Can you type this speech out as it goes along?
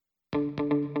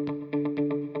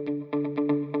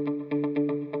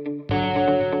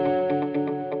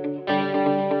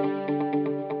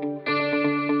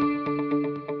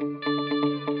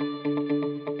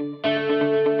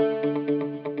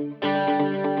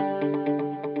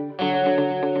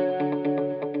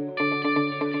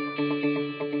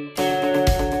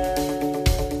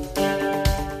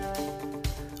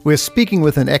We're speaking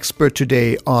with an expert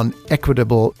today on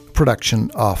equitable production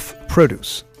of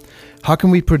produce. How can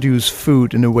we produce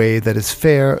food in a way that is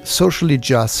fair, socially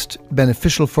just,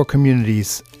 beneficial for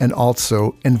communities, and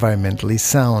also environmentally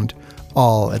sound,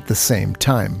 all at the same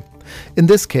time? In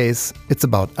this case, it's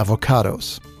about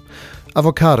avocados.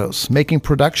 Avocados, making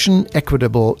production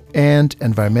equitable and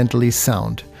environmentally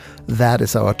sound. That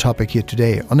is our topic here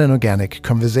today on An Organic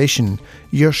Conversation,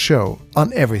 your show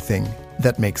on everything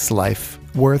that makes life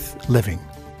worth living.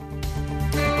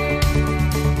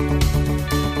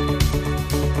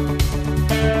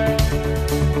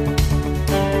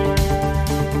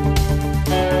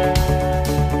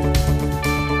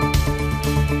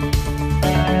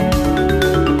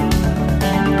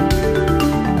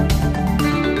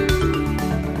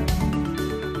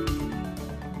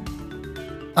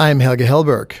 I'm Helge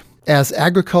Hellberg. As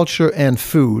agriculture and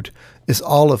food is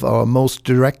all of our most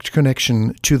direct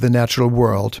connection to the natural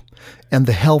world and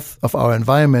the health of our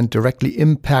environment directly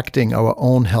impacting our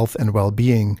own health and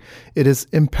well-being, it is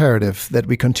imperative that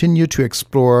we continue to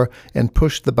explore and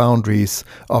push the boundaries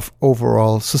of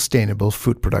overall sustainable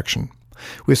food production.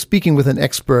 We're speaking with an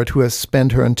expert who has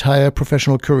spent her entire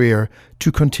professional career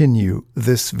to continue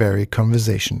this very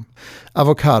conversation.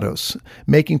 Avocados,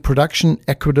 making production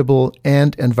equitable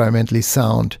and environmentally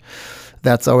sound.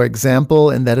 That's our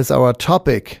example, and that is our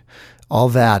topic. All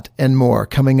that and more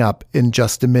coming up in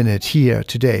just a minute here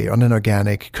today on An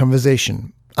Organic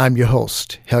Conversation. I'm your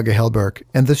host, Helge Hellberg,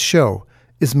 and this show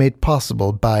is made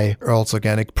possible by Earl's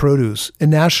Organic Produce, a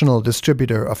national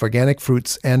distributor of organic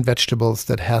fruits and vegetables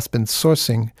that has been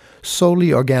sourcing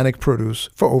solely organic produce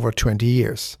for over 20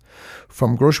 years.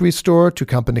 From grocery store to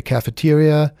company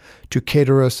cafeteria to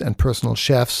caterers and personal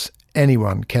chefs,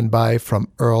 anyone can buy from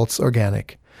Earl's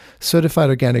Organic. Certified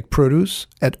organic produce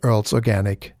at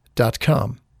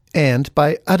earlsorganic.com. And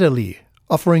by Utterly,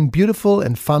 offering beautiful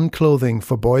and fun clothing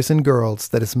for boys and girls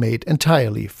that is made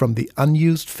entirely from the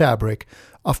unused fabric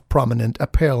of prominent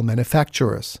apparel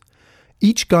manufacturers.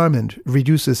 Each garment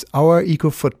reduces our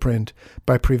eco-footprint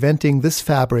by preventing this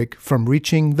fabric from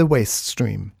reaching the waste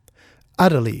stream.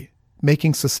 Utterly,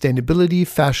 making sustainability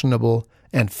fashionable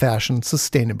and fashion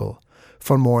sustainable.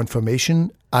 For more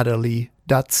information,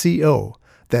 utterly.co.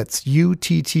 That's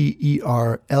UTTERLY.co.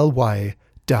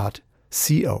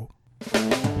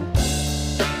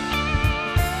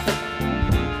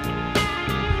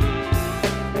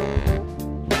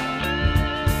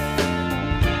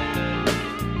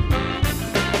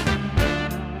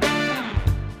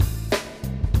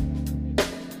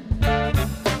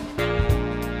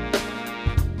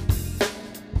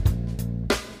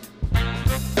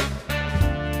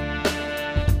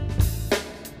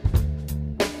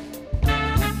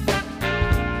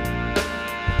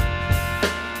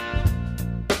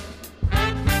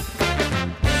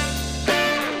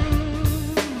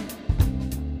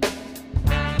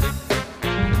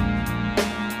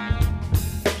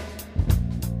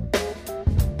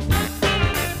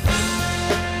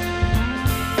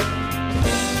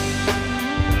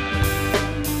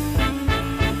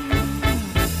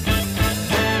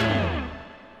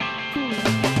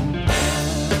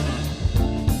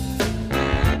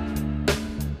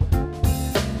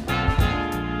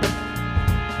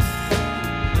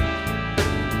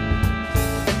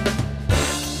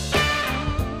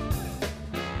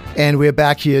 And we're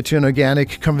back here to An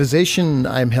Organic Conversation.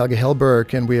 I'm Helge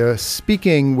Hellberg, and we are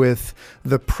speaking with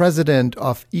the president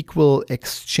of Equal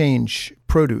Exchange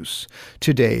Produce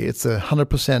today. It's a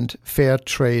 100% fair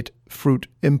trade fruit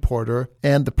importer,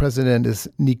 and the president is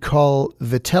Nicole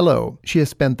Vitello. She has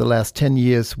spent the last 10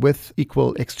 years with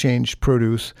Equal Exchange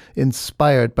Produce,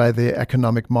 inspired by the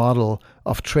economic model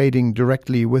of trading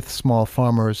directly with small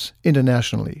farmers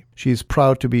internationally. She is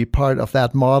proud to be part of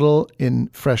that model in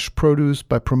fresh produce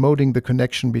by promoting the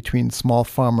connection between small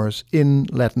farmers in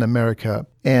Latin America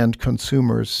and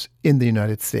consumers in the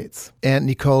United States. And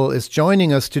Nicole is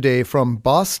joining us today from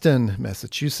Boston,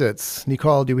 Massachusetts.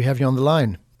 Nicole, do we have you on the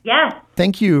line? Yes.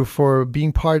 Thank you for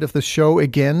being part of the show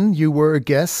again. You were a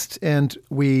guest, and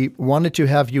we wanted to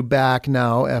have you back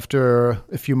now after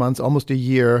a few months, almost a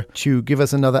year, to give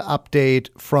us another update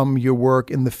from your work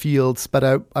in the fields. But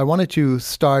I wanted to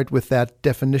start with that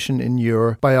definition in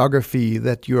your biography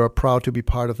that you are proud to be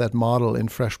part of that model in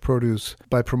fresh produce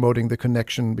by promoting the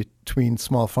connection between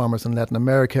small farmers in Latin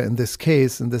America. In this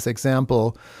case, in this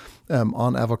example,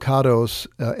 on avocados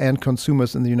and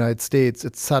consumers in the United States,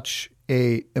 it's such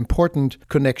a important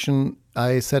connection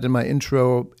I said in my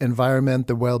intro, environment,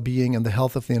 the well-being and the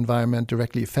health of the environment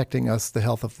directly affecting us, the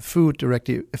health of the food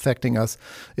directly affecting us.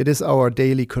 It is our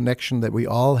daily connection that we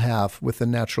all have with the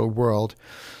natural world.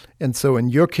 And so in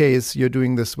your case, you're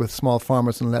doing this with small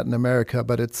farmers in Latin America,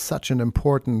 but it's such an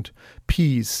important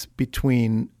piece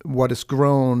between what is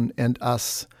grown and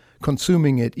us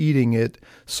consuming it, eating it,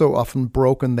 so often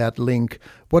broken that link.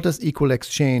 What does Equal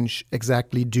Exchange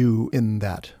exactly do in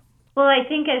that? Well, I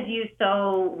think as you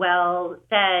so well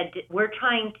said, we're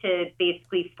trying to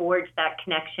basically forge that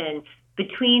connection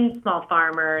between small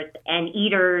farmers and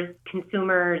eaters,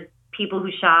 consumers, people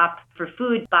who shop for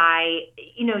food by,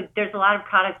 there's a lot of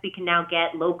products we can now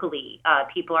get locally.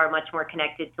 People are much more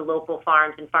connected to local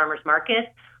farms and farmers markets.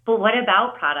 But what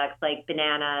about products like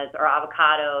bananas or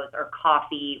avocados or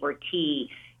coffee or tea?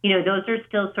 Those are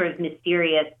still sort of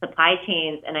mysterious supply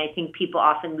chains. And I think people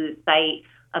often lose sight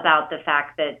about the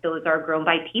fact that those are grown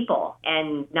by people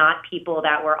and not people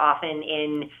that we're often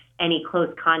in any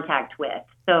close contact with.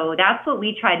 So that's what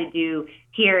we try to do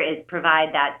here, is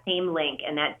provide that same link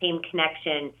and that same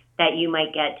connection that you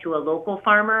might get to a local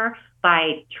farmer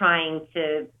by trying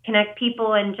to connect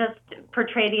people and just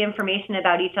portray the information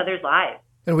about each other's lives.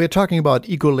 And we're talking about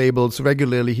eco-labels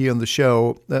regularly here on the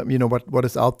show. What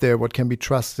is out there, what can be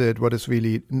trusted, what is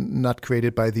really not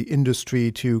created by the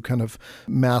industry to kind of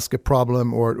mask a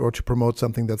problem or to promote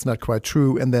something that's not quite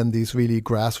true. And then these really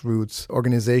grassroots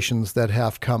organizations that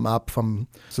have come up from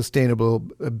sustainable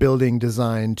building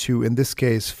design to, in this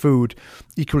case, food.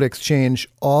 Equal Exchange,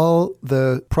 all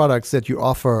the products that you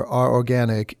offer are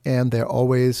organic and they're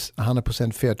always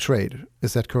 100% fair trade.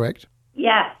 Is that correct?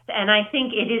 Yes, and I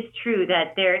think it is true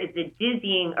that there is a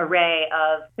dizzying array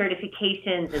of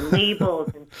certifications and labels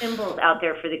and symbols out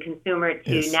there for the consumer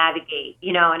to navigate,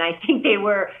 and I think they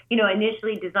were,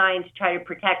 initially designed to try to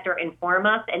protect or inform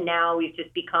us, and now we've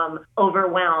just become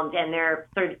overwhelmed and they're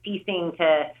sort of ceasing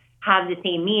to have the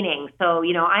same meaning. So,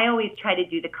 I always try to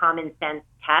do the common sense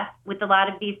test with a lot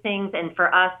of these things, and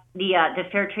for us, the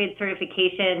fair trade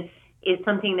certification is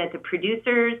something that the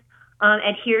producers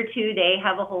adhere to. They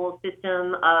have a whole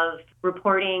system of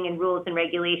reporting and rules and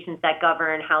regulations that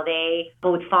govern how they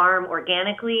both farm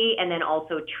organically and then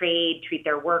also treat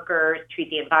their workers,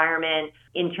 treat the environment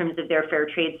in terms of their fair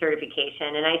trade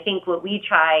certification. And I think what we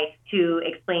try to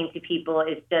explain to people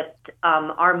is just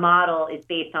our model is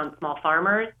based on small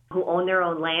farmers who own their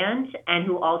own land and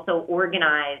who also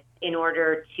organize in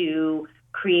order to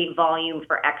create volume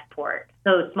for export.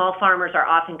 So small farmers are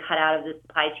often cut out of the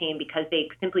supply chain because they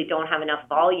simply don't have enough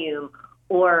volume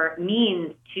or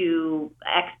means to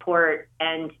export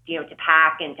and, to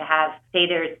pack and to have, say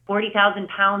there's 40,000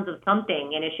 pounds of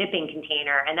something in a shipping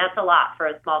container, and that's a lot for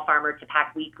a small farmer to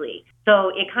pack weekly. So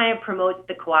it kind of promotes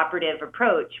the cooperative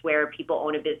approach where people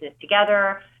own a business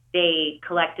together, they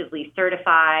collectively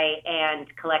certify and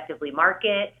collectively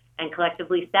market and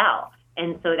collectively sell.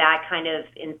 And so that kind of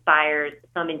inspires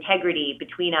some integrity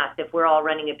between us. If we're all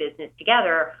running a business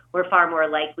together, we're far more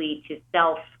likely to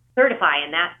self-certify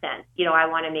in that sense. I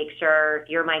want to make sure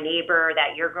you're my neighbor,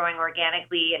 that you're growing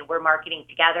organically, and we're marketing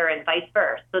together and vice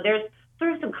versa. So there's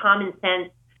sort of some common sense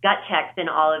gut checks in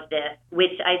all of this,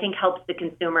 which I think helps the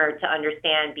consumer to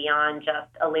understand beyond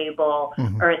just a label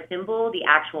or a symbol, the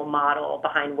actual model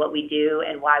behind what we do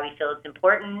and why we feel it's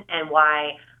important and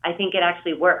why I think it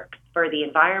actually works for the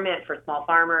environment, for small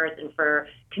farmers, and for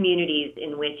communities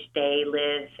in which they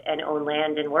live and own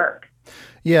land and work.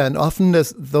 Yeah, and often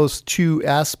those two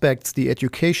aspects, the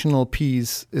educational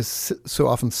piece is so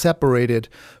often separated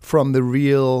from the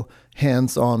real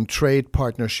hands-on trade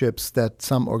partnerships that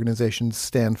some organizations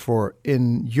stand for.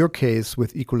 In your case,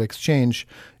 with Equal Exchange,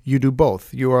 you do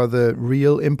both. You are the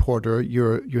real importer.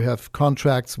 You have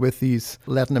contracts with these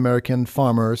Latin American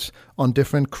farmers on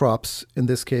different crops. In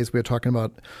this case, we're talking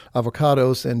about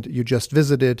avocados, and you just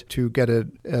visited to get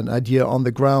an idea on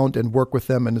the ground and work with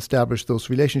them and establish those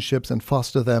relationships and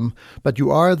foster them. But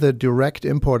you are the direct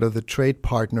importer, the trade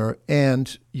partner,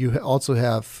 and you also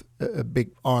have a big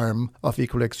arm of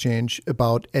Equal Exchange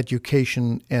about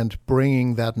education and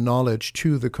bringing that knowledge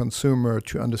to the consumer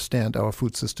to understand our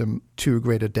food system to a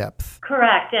greater depth.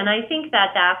 Correct. And I think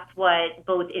that that's what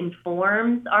both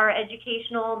informs our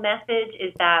educational message,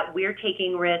 is that we're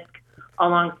taking risk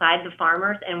alongside the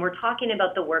farmers and we're talking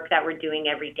about the work that we're doing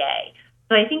every day.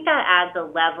 So I think that adds a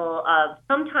level of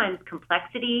sometimes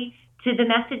complexity to the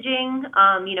messaging.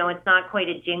 It's not quite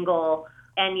a jingle,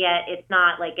 and yet it's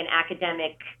not like an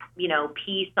academic,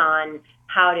 piece on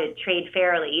how to trade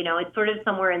fairly. It's sort of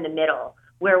somewhere in the middle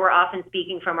where we're often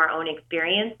speaking from our own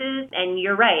experiences. And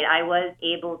you're right, I was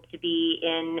able to be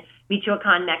in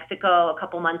Michoacan, Mexico a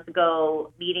couple months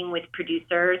ago, meeting with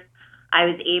producers I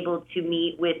was able to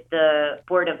meet with the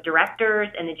board of directors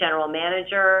and the general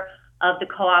manager of the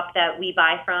co-op that we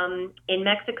buy from in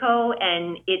Mexico.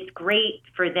 And it's great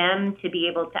for them to be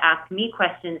able to ask me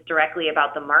questions directly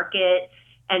about the market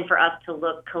and for us to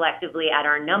look collectively at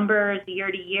our numbers year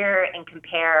to year and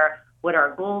compare what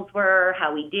our goals were,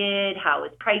 how we did, how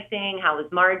was pricing, how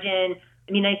was margin.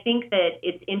 I mean, I think that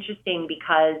it's interesting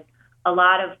because a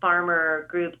lot of farmer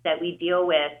groups that we deal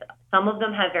with, some of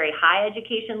them have very high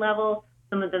education levels,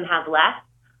 some of them have less.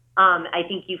 I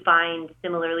think you find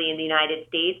similarly in the United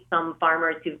States, some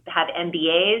farmers who have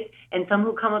MBAs and some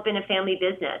who come up in a family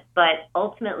business. But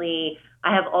ultimately,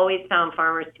 I have always found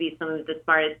farmers to be some of the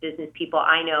smartest business people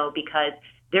I know because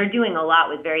they're doing a lot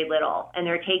with very little and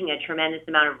they're taking a tremendous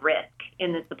amount of risk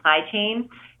in the supply chain.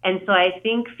 And so I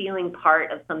think feeling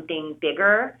part of something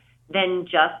bigger than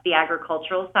just the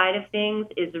agricultural side of things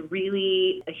is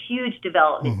really a huge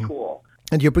development tool.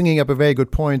 And you're bringing up a very good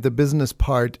point, the business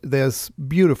part. There's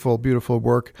beautiful, beautiful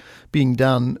work being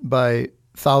done by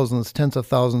thousands, tens of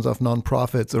thousands of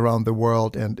nonprofits around the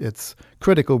world, and it's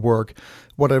critical work.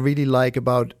 What I really like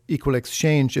about Equal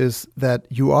Exchange is that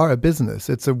you are a business.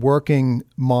 It's a working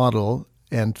model,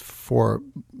 and for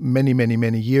many, many,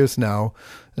 many years now,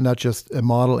 not just a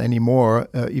model anymore,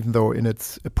 even though in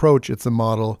its approach it's a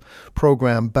model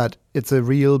program, but it's a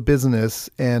real business.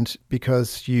 And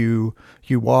because you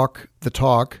walk the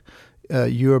talk,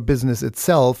 your business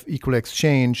itself, Equal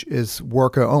Exchange, is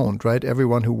worker-owned, right?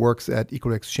 Everyone who works at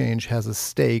Equal Exchange has a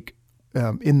stake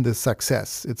in the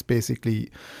success. It's basically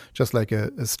just like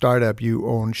a startup. You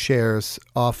own shares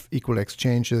of Equal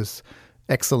Exchange's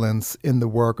excellence in the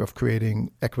work of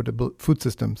creating equitable food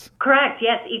systems. Correct.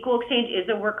 Yes, Equal Exchange is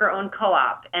a worker-owned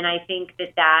co-op, and I think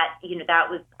that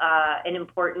was an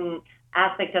important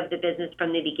aspect of the business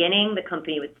from the beginning. The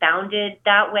company was founded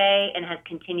that way and has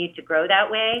continued to grow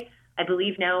that way. I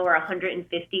believe now we're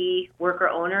 150 worker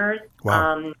owners.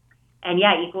 Wow. And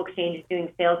yeah, Equal Exchange is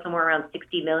doing sales somewhere around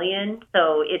 60 million.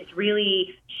 So it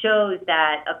really shows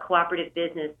that a cooperative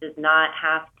business does not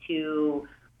have to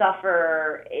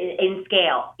suffer in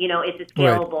scale. It's a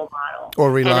scalable model.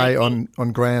 Or rely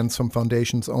on grants from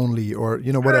foundations only, or,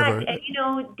 whatever. Correct.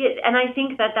 And I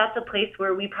think that that's a place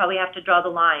where we probably have to draw the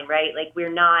line, right? Like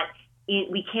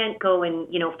we can't go and,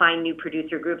 find new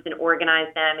producer groups and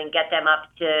organize them and get them up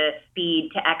to speed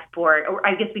to export. Or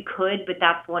I guess we could, but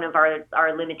that's one of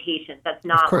our limitations.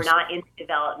 We're not in the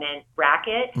development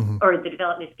bracket or the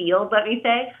development field, let me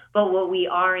say. But what we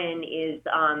are in is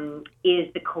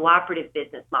the cooperative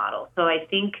business model. So I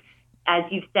think, as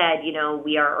you've said,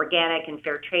 we are organic and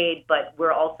fair trade, but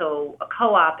we're also a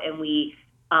co-op, and we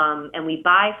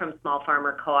buy from small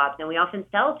farmer co-ops, and we often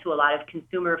sell to a lot of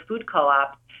consumer food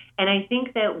co-ops. And I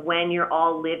think that when you're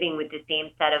all living with the same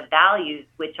set of values,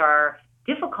 which are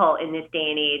difficult in this day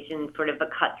and age in sort of a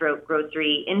cutthroat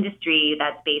grocery industry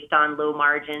that's based on low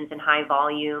margins and high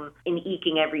volume and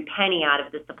eking every penny out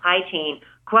of the supply chain,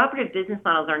 cooperative business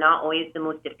models are not always the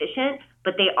most efficient,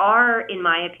 but they are, in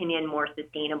my opinion, more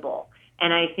sustainable.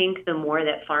 And I think the more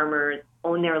that farmers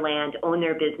own their land, own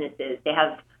their businesses, they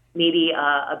have maybe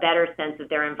a better sense of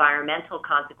their environmental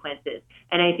consequences.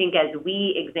 And I think as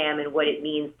we examine what it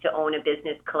means to own a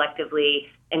business collectively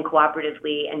and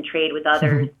cooperatively and trade with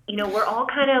others, we're all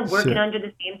kind of working under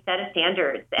the same set of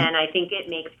standards. And I think it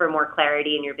makes for more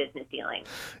clarity in your business dealings.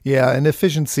 Yeah, and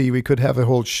efficiency, we could have a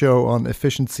whole show on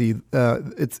efficiency.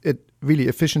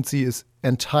 Efficiency is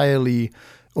entirely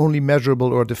only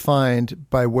measurable or defined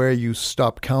by where you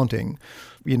stop counting.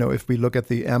 If we look at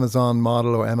the Amazon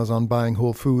model or Amazon buying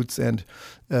Whole Foods and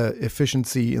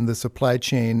efficiency in the supply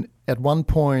chain, at one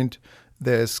point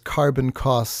there's carbon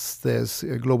costs, there's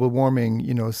global warming,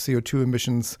 CO2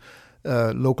 emissions,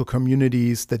 local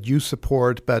communities that you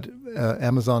support, but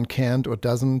Amazon can't or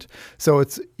doesn't. So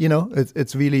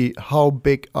it's really how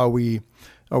big are we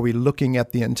looking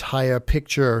at the entire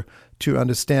picture to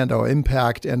understand our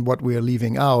impact and what we are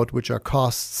leaving out, which are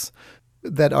costs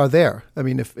that are there. I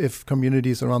mean, if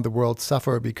communities around the world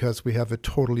suffer because we have a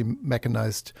totally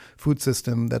mechanized food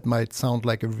system, that might sound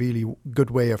like a really good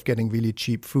way of getting really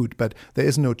cheap food, but there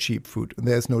is no cheap food.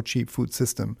 There is no cheap food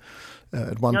system.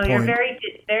 At one point, you're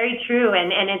very true,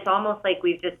 and it's almost like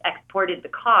we've just exported the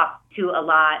cost to a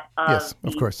lot of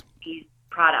these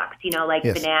products.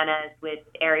 Bananas with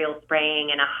aerial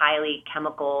spraying and a highly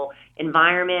chemical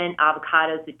environment,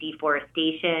 avocados with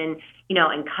deforestation,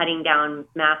 and cutting down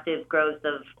massive growths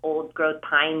of old growth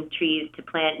pine trees to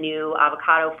plant new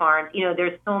avocado farms.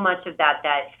 There's so much of that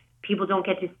people don't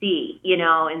get to see,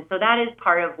 and so that is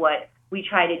part of what we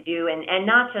try to do, and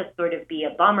not just sort of be a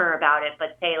bummer about it,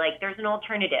 but say, there's an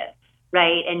alternative.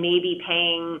 right? And maybe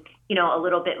paying, a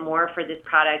little bit more for this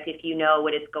product if you know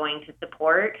what it's going to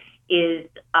support is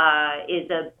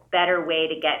a better way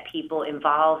to get people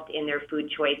involved in their food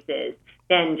choices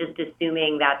than just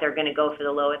assuming that they're going to go for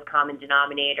the lowest common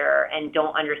denominator and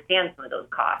don't understand some of those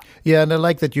costs. Yeah, and I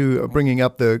like that you are bringing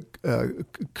up the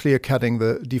clear cutting,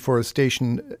 the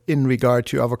deforestation in regard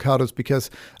to avocados, because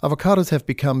avocados have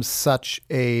become such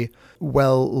a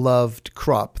well-loved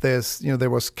crop. There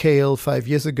was kale 5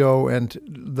 years ago, and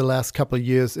the last couple of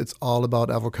years it's all about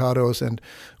avocados. And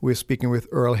we're speaking with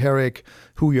Earl Herrick,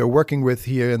 who you're working with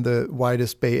here in the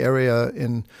widest Bay Area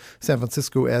in San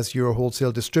Francisco as your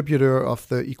wholesale distributor of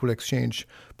the Equal Exchange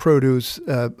produce.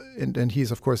 And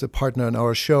he's, of course, a partner in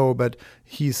our show, but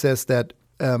he says that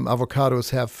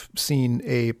avocados have seen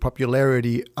a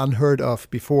popularity unheard of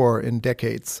before in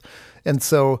decades. And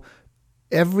so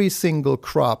every single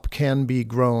crop can be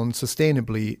grown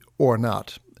sustainably or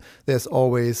not. There's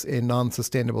always a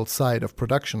non-sustainable side of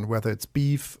production, whether it's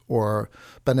beef or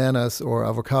bananas or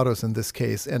avocados in this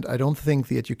case. And I don't think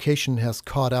the education has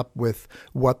caught up with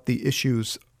what the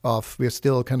issues of, we're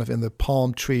still kind of in the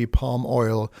palm tree, palm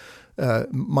oil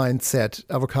mindset.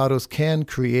 Avocados can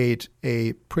create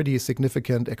a pretty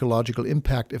significant ecological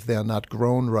impact if they're not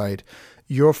grown right.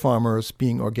 Your farmers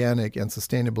being organic and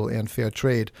sustainable and fair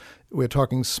trade, we're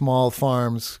talking small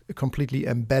farms completely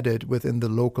embedded within the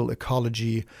local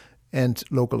ecology and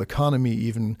local economy,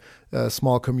 even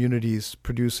small communities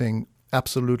producing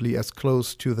absolutely as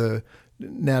close to the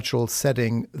natural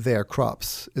setting their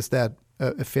crops. Is that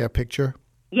a fair picture?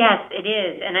 Yes, it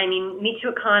is. And I mean,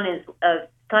 Michoacan is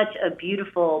such a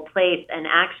beautiful place and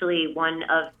actually one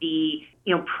of the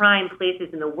prime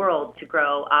places in the world to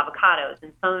grow avocados.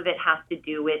 And some of it has to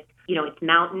do with, it's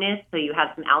mountainous, so you have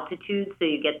some altitude, so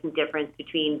you get some difference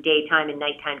between daytime and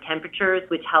nighttime temperatures,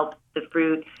 which helps the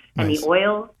fruit and the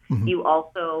oils. Mm-hmm. You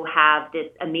also have this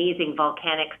amazing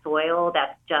volcanic soil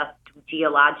that's just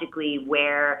geologically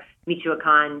where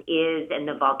Michoacan is and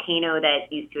the volcano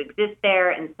that used to exist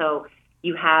there. And so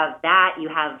you have that. You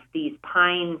have these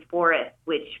pine forests,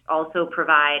 which also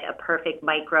provide a perfect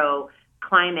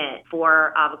microclimate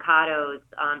for avocados.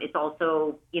 It's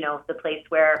also, the place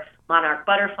where monarch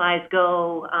butterflies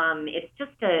go.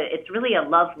 It's really a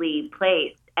lovely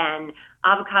place. And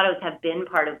avocados have been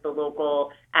part of the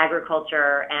local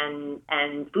agriculture and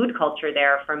food culture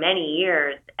there for many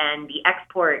years. And the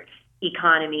export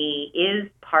economy is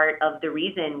part of the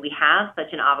reason we have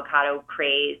such an avocado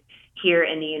craze here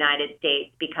in the United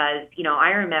States, because,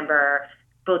 I remember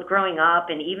both growing up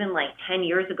and even like 10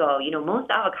 years ago, most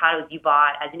avocados you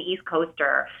bought as an East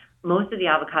Coaster, most of the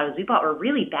avocados we bought were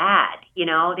really bad.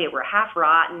 They were half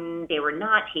rotten. They were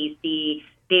not tasty.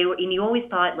 And you always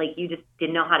thought like you just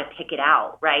didn't know how to pick it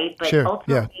out, right? But sure,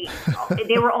 ultimately,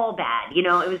 they were all bad. It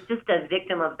was just a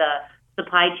victim of the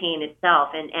supply chain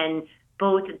itself, and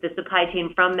both the supply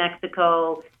chain from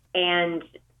Mexico and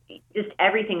just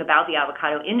everything about the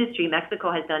avocado industry.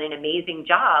 Mexico has done an amazing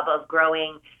job of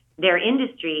growing their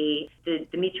industry. The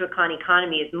Michoacan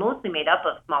economy is mostly made up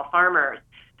of small farmers.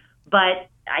 But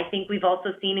I think we've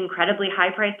also seen incredibly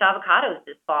high-priced avocados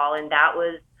this fall, and that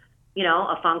was,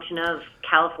 a function of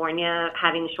California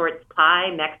having short supply,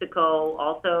 Mexico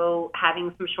also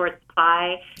having some short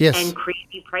supply, yes, and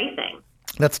crazy pricing.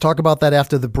 Let's talk about that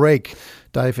after the break.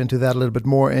 Dive into that a little bit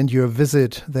more, and your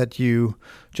visit that you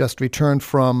just returned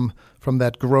from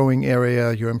that growing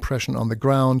area, your impression on the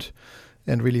ground,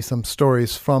 and really some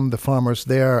stories from the farmers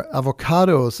there.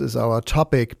 Avocados is our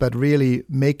topic, but really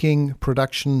making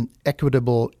production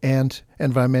equitable and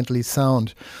environmentally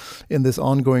sound in this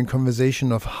ongoing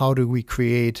conversation of how do we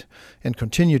create and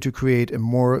continue to create a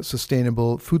more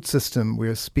sustainable food system.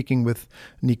 We're speaking with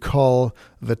Nicole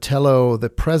Vitello,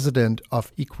 the president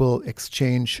of Equal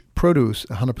Exchange Produce,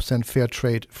 100% fair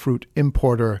trade fruit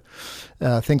importer.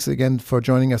 Thanks again for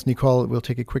joining us, Nicole. We'll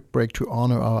take a quick break to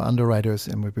honor our underwriters,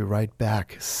 and we'll be right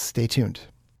back. Stay tuned.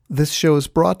 This show is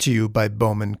brought to you by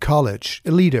Bowman College,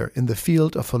 a leader in the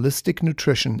field of holistic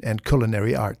nutrition and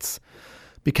culinary arts.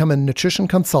 Become a nutrition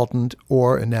consultant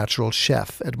or a natural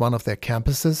chef at one of their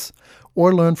campuses,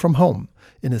 or learn from home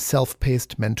in a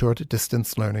self-paced mentored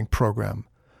distance learning program.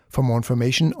 For more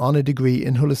information on a degree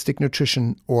in holistic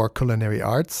nutrition or culinary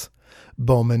arts,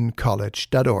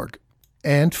 bowmancollege.org.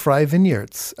 And Fry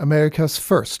Vineyards, America's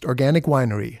first organic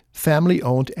winery,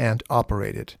 family-owned and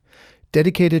operated.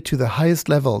 Dedicated to the highest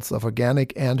levels of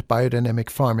organic and biodynamic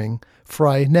farming,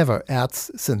 Fry never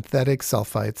adds synthetic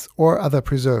sulfites or other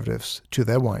preservatives to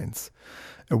their wines.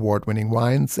 Award-winning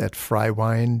wines at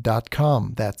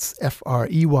frywine.com. That's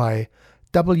FREYWINE.com.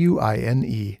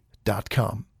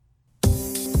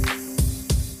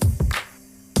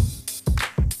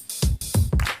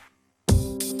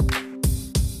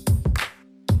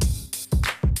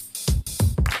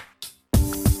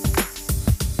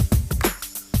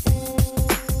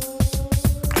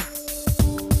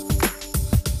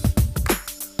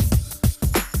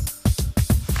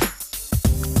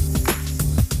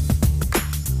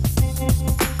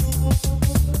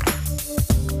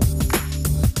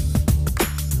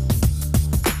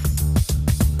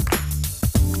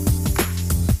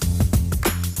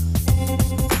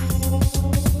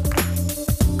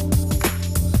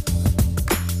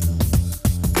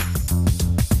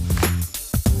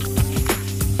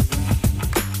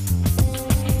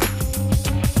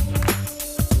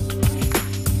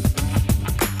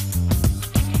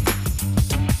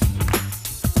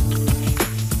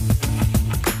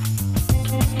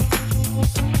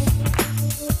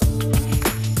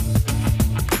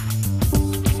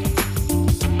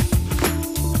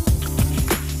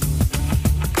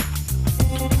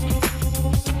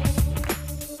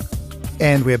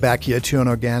 And we're back here to an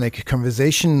organic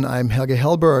conversation. I'm Helge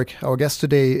Hellberg. Our guest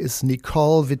today is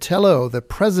Nicole Vitello, the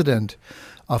president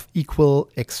of Equal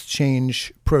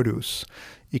Exchange Produce.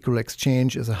 Equal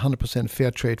Exchange is a 100% fair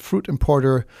trade fruit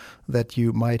importer that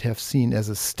you might have seen as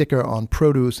a sticker on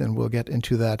produce, and we'll get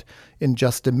into that in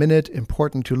just a minute.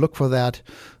 Important to look for that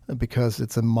because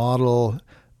it's a model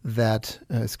that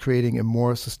is creating a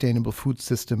more sustainable food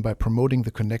system by promoting the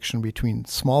connection between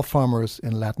small farmers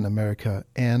in Latin America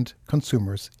and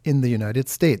consumers in the United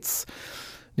States.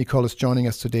 Nicole is joining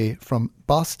us today from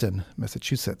Boston,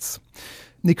 Massachusetts.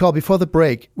 Nicole, before the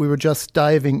break, we were just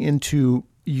diving into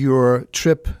your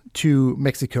trip to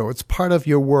Mexico. It's part of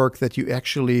your work that you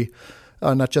actually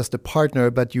are not just a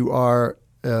partner, but you are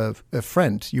a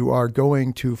friend. You are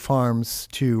going to farms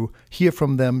to hear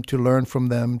from them, to learn from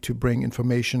them, to bring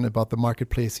information about the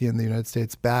marketplace here in the United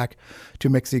States back to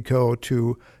Mexico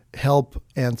to help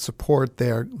and support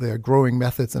their growing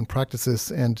methods and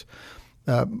practices and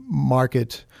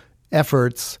market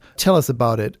efforts. Tell us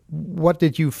about it. What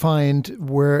did you find?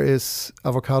 Where is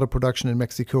avocado production in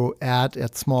Mexico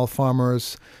at small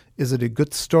farmers? Is it a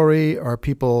good story? Are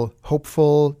people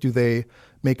hopeful? Do they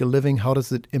make a living? How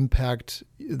does it impact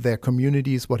their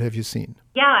communities? What have you seen?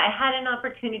 Yeah, I had an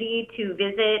opportunity to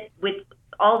visit with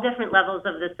all different levels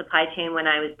of the supply chain when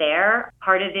I was there.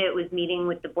 Part of it was meeting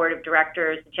with the board of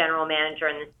directors, the general manager,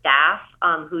 and the staff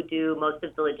who do most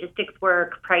of the logistics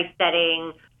work, price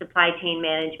setting, supply chain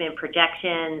management,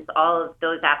 projections, all of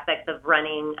those aspects of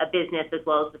running a business as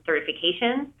well as the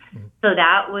certifications. Mm-hmm. So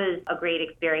that was a great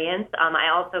experience. I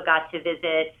also got to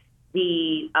visit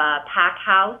the pack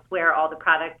house where all the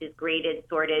product is graded,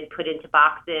 sorted, put into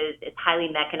boxes. It's highly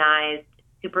mechanized,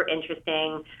 super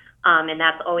interesting. And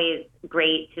that's always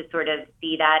great to sort of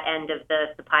see that end of the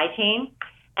supply chain.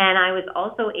 And I was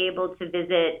also able to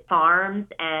visit farms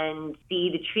and see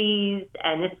the trees.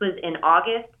 And this was in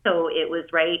August, so it was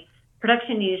right.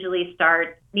 Production usually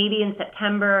starts maybe in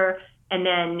September and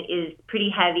then is pretty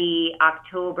heavy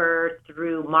October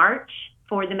through March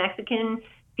for the Mexican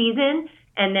season.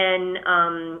 And then,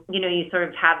 you sort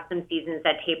of have some seasons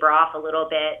that taper off a little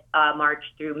bit, March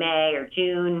through May or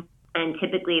June. And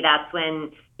typically that's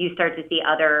when you start to see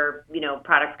other,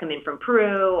 products come in from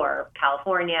Peru or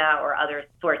California or other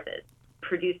sources.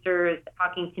 Producers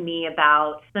talking to me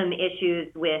about some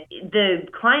issues with the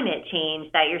climate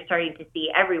change that you're starting to see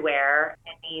everywhere,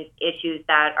 and these issues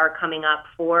that are coming up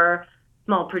for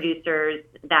small producers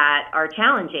that are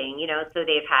challenging, so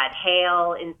they've had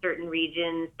hail in certain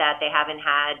regions that they haven't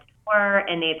had before,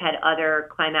 and they've had other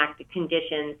climatic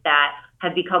conditions that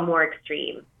have become more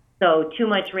extreme. So too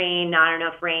much rain, not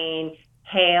enough rain,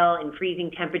 hail, and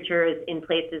freezing temperatures in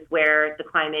places where the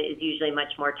climate is usually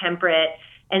much more temperate.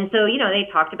 And so, they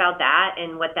talked about that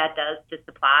and what that does to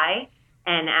supply.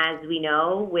 And as we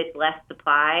know, with less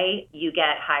supply, you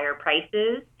get higher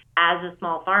prices. As a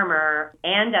small farmer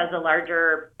and as a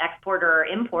larger exporter or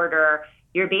importer,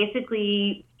 you're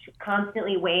basically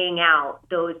constantly weighing out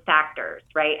those factors,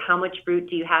 right? How much fruit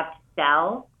do you have to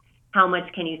sell? How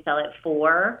much can you sell it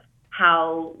for?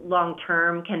 How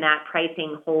long-term can that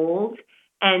pricing hold?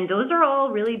 And those are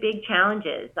all really big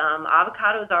challenges.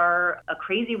 Avocados are a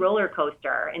crazy roller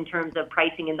coaster in terms of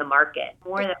pricing in the market. The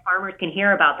more that farmers can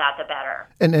hear about that, the better.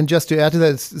 And just to add to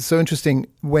that, it's so interesting.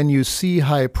 When you see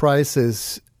high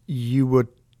prices, you would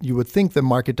think the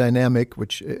market dynamic,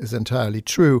 which is entirely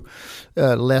true,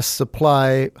 less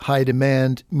supply, high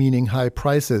demand, meaning high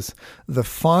prices. The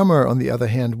farmer, on the other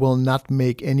hand, will not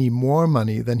make any more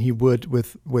money than he would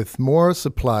with more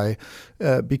supply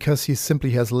because he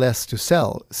simply has less to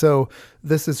sell. So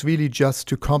this is really just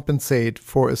to compensate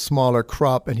for a smaller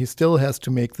crop, and he still has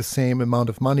to make the same amount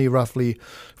of money roughly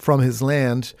from his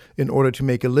land in order to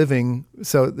make a living.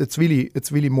 So it's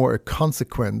really more a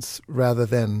consequence rather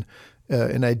than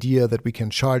an idea that we can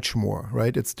charge more,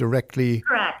 right? It's directly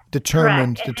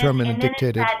determined and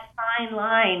dictated. It's that fine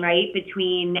line, right,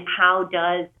 between how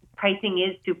does pricing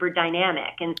is super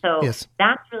dynamic. And so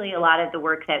That's really a lot of the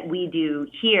work that we do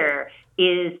here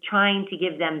is trying to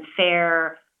give them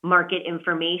fair market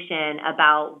information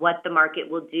about what the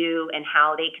market will do and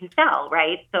how they can sell,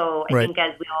 right? So I think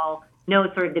as we all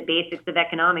know, sort of the basics of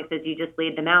economics, as you just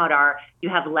laid them out, are you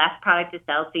have less product to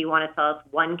sell, so you want to sell us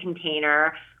one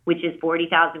container, which is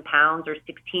 40,000 pounds or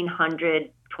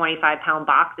 1,600 25-pound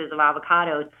boxes of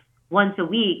avocados once a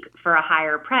week for a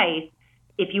higher price.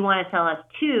 If you want to sell us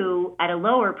two at a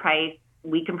lower price,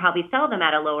 we can probably sell them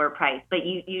at a lower price. But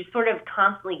you're sort of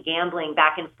constantly gambling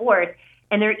back and forth.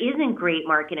 And there isn't great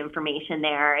market information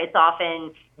there. It's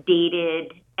often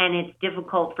dated, and it's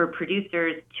difficult for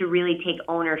producers to really take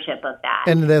ownership of that.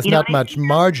 And there's not much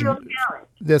margin.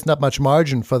 There's not much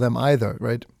margin for them either,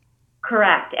 right?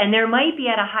 Correct. And there might be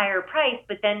at a higher price,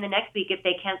 but then the next week, if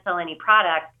they can't sell any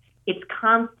product, it's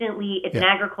an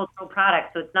agricultural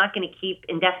product, so it's not going to keep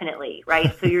indefinitely,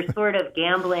 right? So you're sort of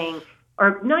gambling,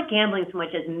 or not gambling so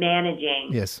much as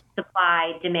managing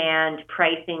supply, demand,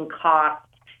 pricing, cost,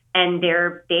 and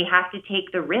they have to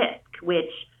take the risk, which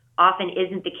often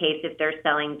isn't the case if they're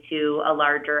selling to a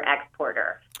larger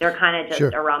exporter. They're kind of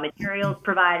just a raw materials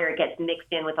provider. It gets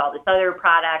mixed in with all this other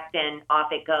product, and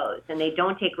off it goes. And they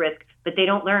don't take risk, but they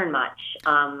don't learn much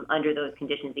under those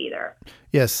conditions either.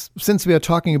 Yes. Since we are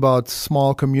talking about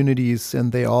small communities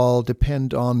and they all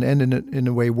depend on and in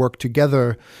a way work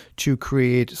together to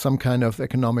create some kind of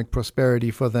economic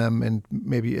prosperity for them and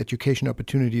maybe education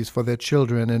opportunities for their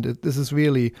children. And this is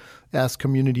really as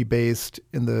community-based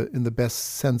in the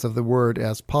best sense of the word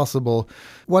as possible.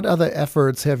 What other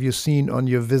efforts have you seen on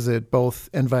your visit, both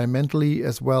environmentally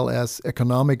as well as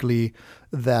economically,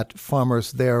 that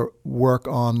farmers there work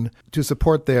on to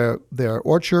support their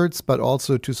orchards, but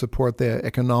also to support their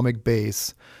economic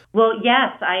base? Well,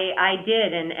 yes, I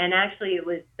did. And actually it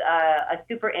was a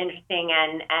super interesting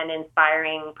and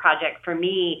inspiring project for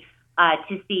me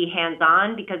to see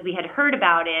hands-on, because we had heard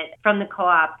about it from the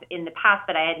co-op in the past,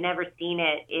 but I had never seen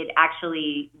it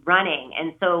actually running.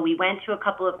 And so we went to a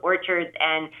couple of orchards,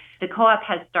 and the co-op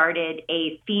has started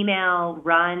a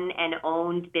female-run and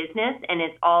owned business, and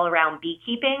it's all around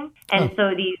beekeeping. And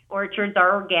so these orchards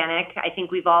are organic. I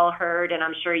think we've all heard, and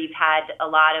I'm sure you've had a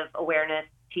lot of awareness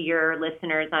to your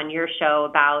listeners on your show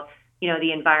about,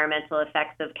 the environmental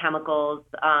effects of chemicals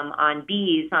on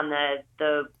bees, on the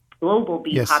global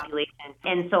bee population.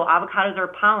 And so avocados are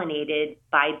pollinated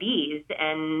by bees.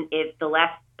 And if the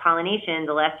less pollination,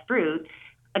 the less fruit.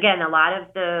 Again, a lot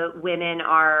of the women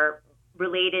are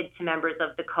related to members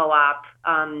of the co-op.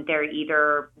 They're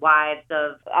either wives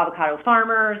of avocado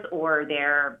farmers, or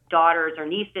their daughters or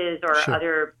nieces or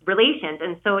other relations.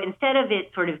 And so instead of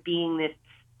it sort of being this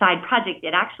side project,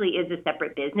 it actually is a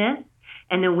separate business.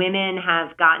 And the women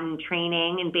have gotten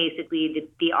training in basically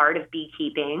the art of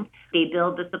beekeeping. They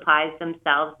build the supplies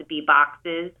themselves, the bee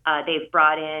boxes. They've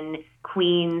brought in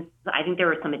queens. I think there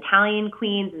were some Italian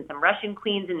queens and some Russian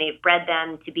queens, and they've bred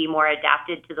them to be more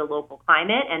adapted to the local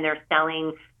climate. And they're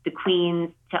selling the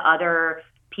queens to other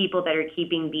people that are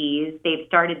keeping bees. They've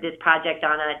started this project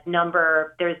on a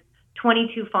number. There's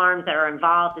 22 farms that are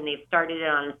involved, and they've started it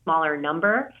on a smaller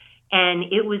number.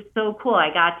 And it was so cool.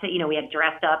 I got to, we had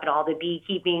dressed up in all the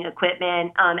beekeeping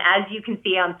equipment. As you can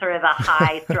see, I'm sort of a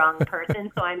high-strung person,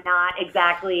 so I'm not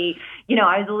exactly,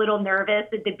 I was a little nervous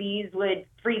that the bees would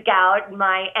freak out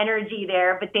my energy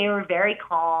there, but they were very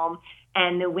calm.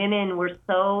 And the women were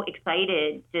so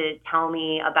excited to tell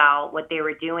me about what they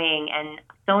were doing, and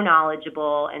so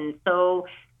knowledgeable, and so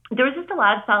there was just a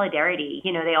lot of solidarity.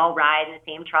 They all ride in the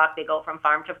same truck. They go from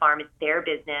farm to farm. It's their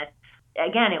business.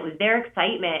 Again, it was their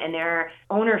excitement and their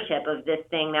ownership of this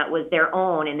thing that was their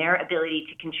own, and their ability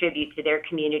to contribute to their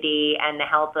community and the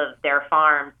health of their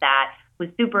farms that was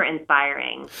super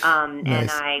inspiring. Nice. And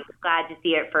I was glad to see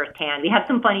it firsthand. We have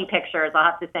some funny pictures.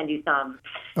 I'll have to send you some.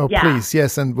 Oh, please.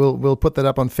 Yes. And we'll put that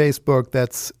up on Facebook.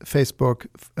 That's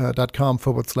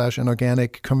facebook.com/An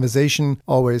Organic Conversation.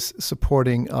 Always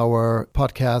supporting our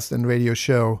podcast and radio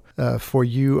show for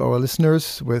you, our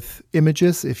listeners, with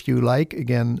images if you like.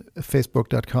 Again,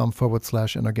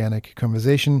 facebook.com/An Organic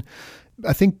Conversation.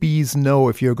 I think bees know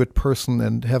if you're a good person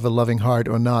and have a loving heart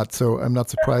or not, so I'm not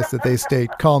surprised that they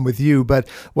stayed calm with you. But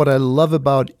what I love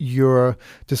about your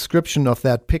description of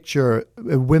that picture,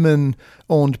 a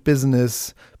women-owned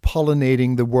business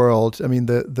pollinating the world, I mean,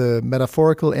 the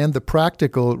metaphorical and the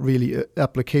practical really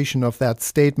application of that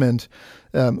statement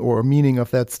or meaning of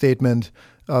that statement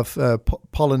of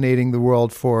pollinating the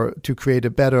world to create a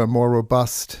better, more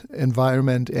robust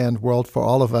environment and world for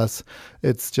all of us.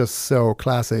 It's just so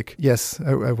classic. Yes,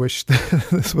 I wish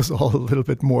this was all a little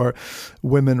bit more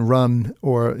women-run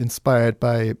or inspired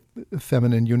by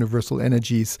feminine universal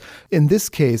energies. In this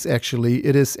case, actually,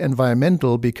 it is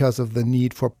environmental because of the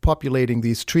need for populating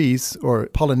these trees, or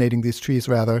pollinating these trees,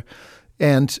 rather,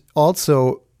 and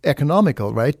also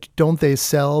economical, right? Don't they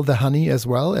sell the honey as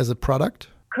well as a product?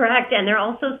 Correct. And they're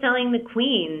also selling the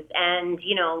queens and,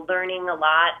 learning a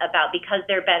lot about, because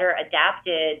they're better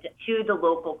adapted to the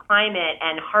local climate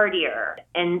and hardier.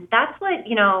 And that's what,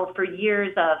 for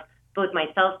years of both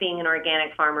myself being an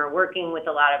organic farmer, working with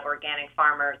a lot of organic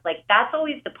farmers, that's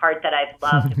always the part that I've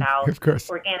loved about of course.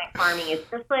 Organic farming, is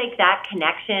just that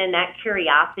connection, that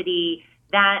curiosity,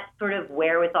 that sort of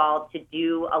wherewithal to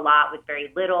do a lot with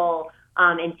very little,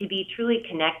 and to be truly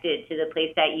connected to the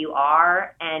place that you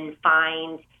are and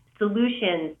find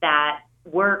solutions that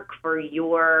work for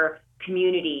your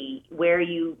community, where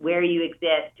you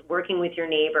exist, working with your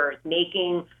neighbors,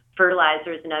 making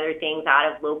fertilizers and other things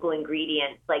out of local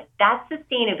ingredients. Like, that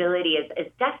sustainability is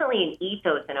definitely an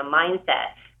ethos and a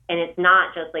mindset. And it's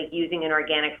not just like using an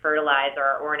organic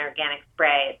fertilizer or an organic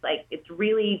spray. It's like, it's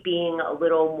really being a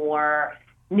little more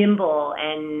nimble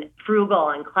and frugal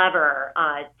and clever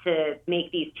to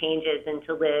make these changes and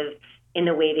to live in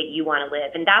the way that you want to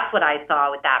live. And that's what I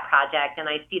saw with that project. And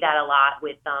I see that a lot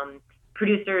with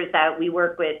producers that we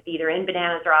work with, either in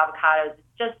bananas or avocados.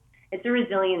 It's a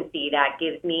resiliency that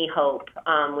gives me hope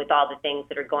with all the things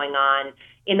that are going on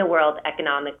in the world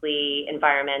economically,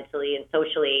 environmentally, and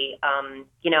socially.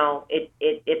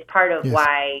 It's part of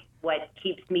what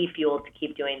keeps me fueled to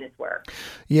keep doing this work.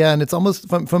 Yeah, and it's almost,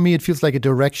 for me, it feels like a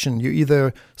direction. You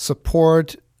either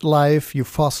support life, you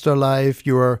foster life,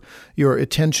 your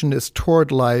attention is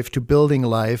toward life, to building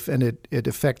life, and it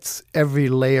affects every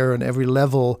layer and every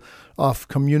level of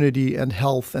community and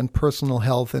health and personal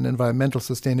health and environmental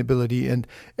sustainability and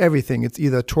everything. It's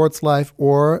either towards life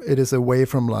or it is away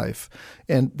from life.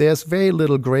 And there's very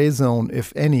little gray zone,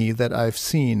 if any, that I've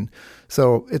seen.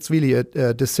 So it's really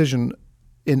a decision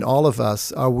in all of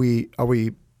us. Are we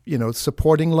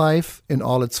supporting life in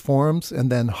all its forms and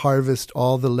then harvest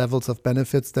all the levels of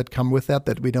benefits that come with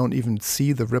that we don't even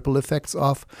see the ripple effects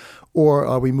of, or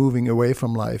are we moving away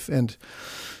from life? And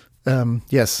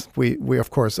yes, we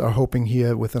of course are hoping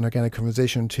here with an organic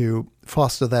conversation to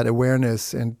foster that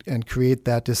awareness and create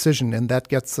that decision. And that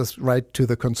gets us right to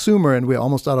the consumer. And we're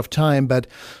almost out of time, but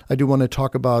I do want to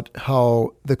talk about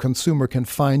how the consumer can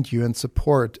find you and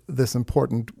support this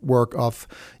important work of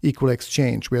Equal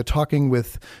Exchange. We are talking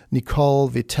with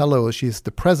Nicole Vitello. She's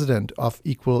the president of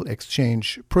Equal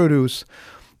Exchange Produce,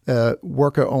 a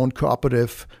worker-owned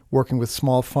cooperative working with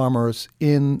small farmers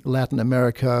in Latin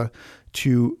America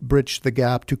to bridge the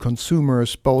gap to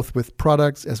consumers, both with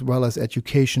products as well as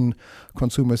education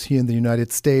consumers here in the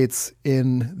United States,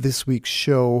 in this week's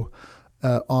show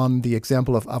on the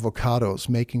example of avocados,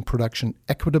 making production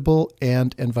equitable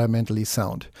and environmentally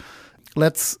sound.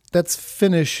 Let's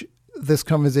finish this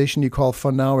conversation, Nicole,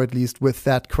 for now at least, with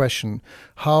that question.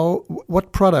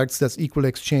 What products does Equal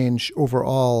Exchange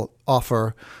overall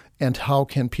offer, and how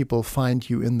can people find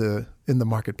you in the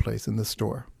marketplace, in the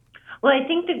store? Well, I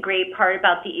think the great part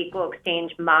about the Equal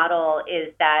Exchange model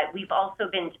is that we've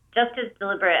also been just as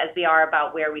deliberate as we are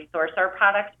about where we source our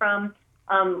products from.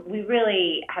 We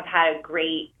really have had a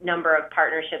great number of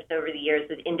partnerships over the years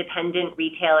with independent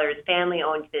retailers,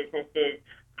 family-owned businesses,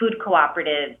 food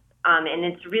cooperatives, and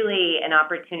it's really an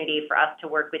opportunity for us to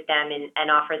work with them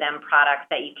and offer them products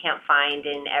that you can't find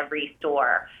in every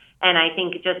store. And I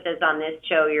think, just as on this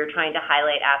show, you're trying to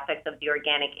highlight aspects of the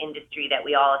organic industry that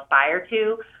we all aspire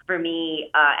to. For me,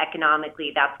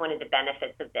 economically, that's one of the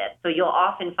benefits of this. So you'll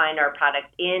often find our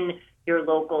products in your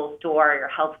local store, your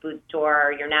health food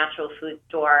store, your natural food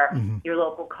store, your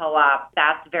local co-op.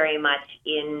 That's very much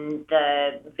in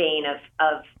the vein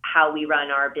of how we run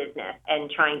our business,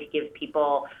 and trying to give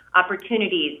people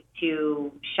opportunities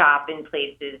to shop in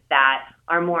places that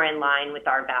are more in line with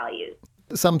our values.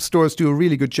 Some stores do a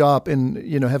really good job in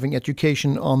having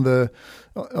education on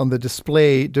the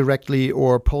display directly,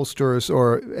 or posters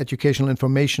or educational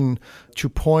information to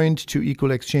point to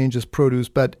Equal Exchange's produce.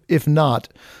 But if not,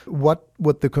 what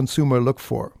would the consumer look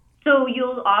for? So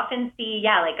you'll often see,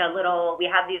 we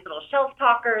have these little shelf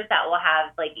talkers that will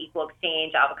have like Equal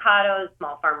Exchange avocados,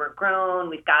 small farmer grown.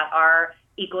 We've got our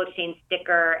Equal Exchange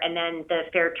sticker, and then the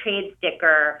Fair Trade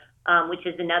sticker, which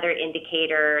is another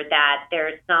indicator that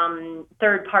there's some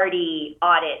third-party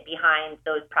audit behind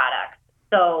those products.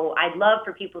 So I'd love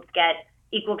for people to get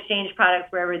Equal Exchange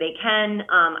products wherever they can.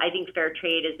 I think Fair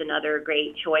Trade is another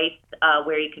great choice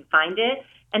where you can find it.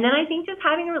 And then I think just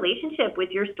having a relationship with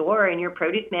your store and your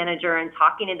produce manager and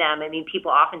talking to them. I mean,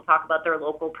 people often talk about their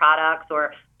local products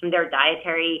or some of their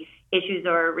dietary issues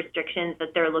or restrictions,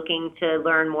 that they're looking to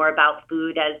learn more about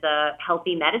food as a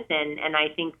healthy medicine. And I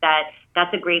think that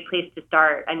that's a great place to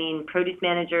start. I mean, produce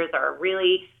managers are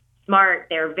really smart.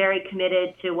 They're very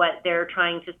committed to what they're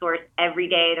trying to source every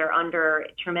day. They're under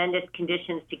tremendous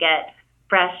conditions to get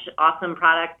fresh, awesome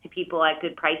products to people at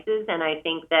good prices. And I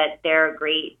think that they're a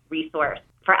great resource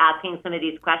for asking some of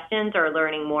these questions or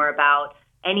learning more about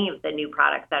any of the new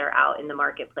products that are out in the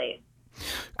marketplace.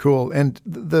 Cool. And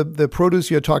the produce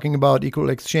you're talking about, Equal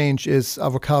Exchange, is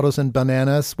avocados and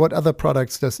bananas. What other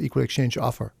products does Equal Exchange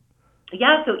offer?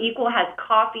 Yeah, so Equal has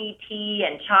coffee, tea,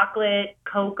 and chocolate,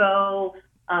 cocoa,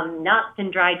 nuts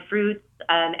and dried fruits,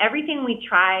 Everything we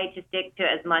try to stick to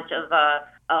as much of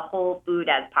a whole food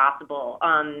as possible,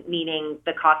 meaning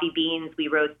the coffee beans we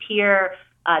roast here,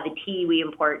 the tea we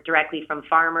import directly from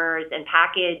farmers and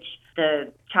package,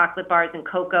 the chocolate bars and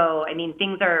cocoa. I mean,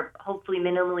 things are hopefully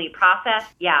minimally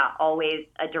processed. Yeah, always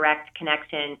a direct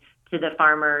connection to the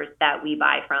farmers that we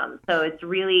buy from. So it's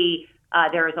really,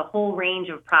 there is a whole range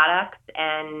of products,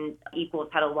 and Equal's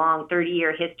had a long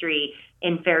 30-year history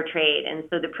in fair trade. And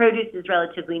so the produce is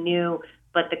relatively new,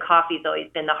 but the coffee's always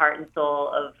been the heart and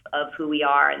soul of who we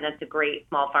are. And that's a great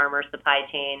small farmer supply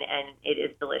chain, and it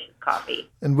is delicious coffee.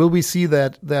 And will we see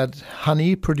that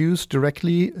honey produced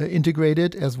directly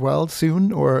integrated as well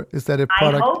soon, or is that a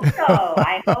product?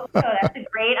 I hope so. That's a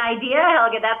great idea,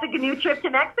 Helga. That's a new trip to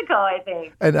Mexico, I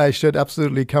think. And I should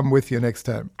absolutely come with you next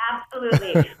time.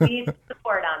 Absolutely. We need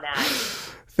support on that.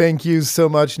 Thank you so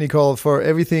much, Nicole, for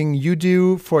everything you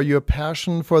do, for your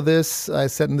passion for this. I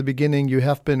said in the beginning, you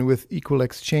have been with Equal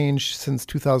Exchange since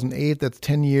 2008. That's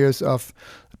 10 years of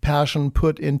passion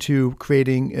put into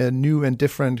creating a new and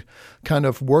different kind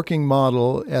of working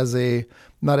model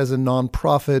not as a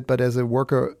nonprofit, but as a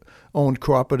worker-owned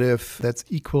cooperative. That's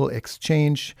Equal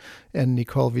Exchange. And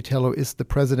Nicole Vitello is the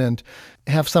president.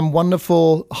 Have some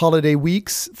wonderful holiday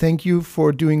weeks. Thank you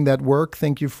for doing that work.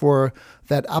 Thank you for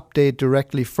that update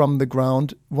directly from the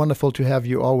ground. Wonderful to have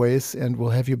you always, and we'll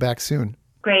have you back soon.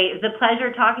 Great. It was a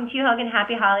pleasure talking to you, Hogan.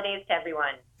 Happy holidays to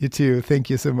everyone. You too.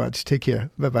 Thank you so much. Take care.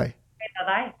 Bye-bye.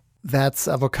 Bye-bye. That's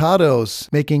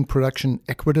Avocados, making production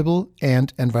equitable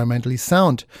and environmentally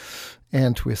sound.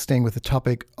 And we're staying with the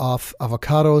topic of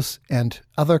avocados and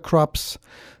other crops.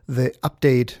 The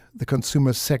update, the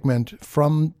consumer segment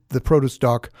from the produce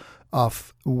doc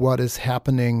of what is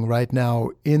happening right now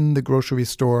in the grocery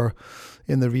store,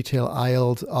 in the retail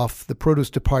aisle of the produce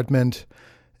department.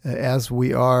 As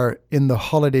we are in the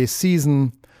holiday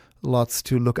season, lots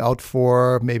to look out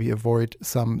for, maybe avoid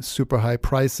some super high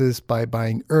prices by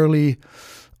buying early.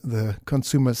 The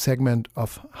consumer segment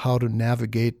of how to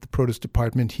navigate the produce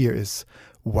department here is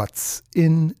what's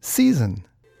in season.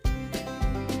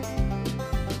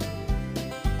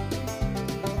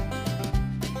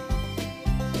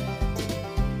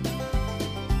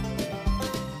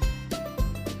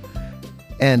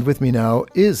 And with me now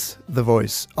is the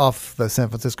voice of the San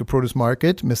Francisco produce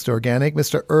market, Mr. Organic,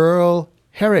 Mr. Earl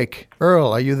Herrick.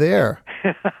 Earl, are you there?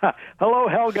 Hello,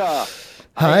 Helga.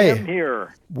 Hi. I am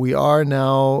here. We are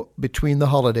now between the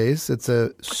holidays. It's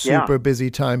a super busy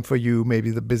time for you,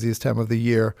 maybe the busiest time of the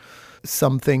year.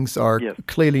 Some things are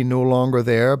clearly no longer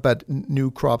there, but new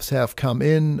crops have come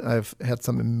in. I've had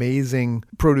some amazing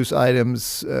produce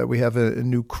items. We have a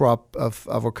new crop of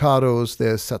avocados.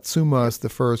 There's satsumas, the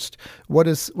first.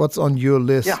 What's on your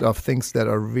list of things that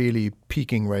are really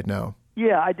peaking right now?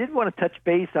 Yeah, I did want to touch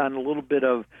base on a little bit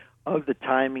of the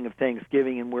timing of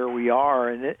Thanksgiving and where we are.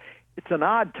 And it's an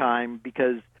odd time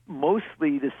because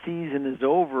mostly the season is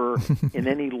over in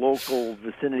any local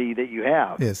vicinity that you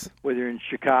have, whether in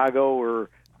Chicago or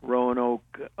Roanoke,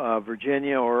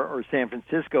 Virginia, or San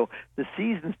Francisco. The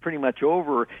season's pretty much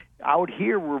over. Out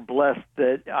here, we're blessed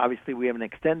that obviously we have an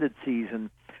extended season,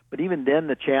 but even then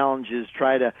the challenge is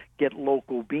try to get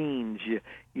local beans.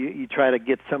 You try to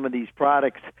get some of these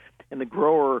products, and the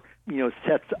grower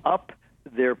sets up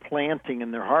their planting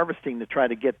and their harvesting to try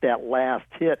to get that last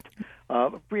hit.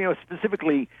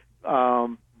 Specifically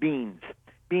beans.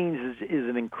 Beans is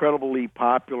an incredibly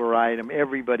popular item.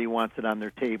 Everybody wants it on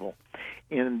their table.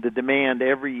 And the demand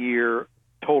every year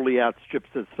totally outstrips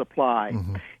the supply.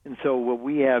 Mm-hmm. And so what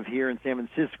we have here in San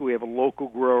Francisco, we have a local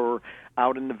grower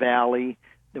out in the valley.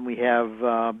 Then we have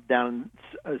down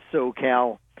in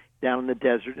SoCal, down in the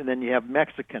desert. And then you have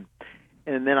Mexican.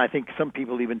 And then I think some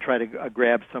people even try to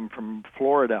grab some from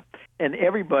Florida. And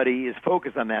everybody is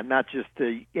focused on that, not just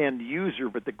the end user,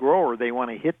 but the grower. They want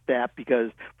to hit that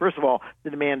because, first of all, the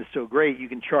demand is so great, you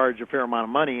can charge a fair amount of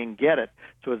money and get it.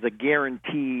 So it's a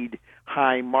guaranteed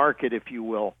high market, if you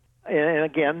will. And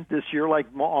again, this year, like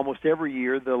almost every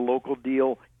year, the local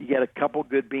deal, you get a couple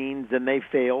good beans, and they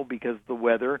fail because of the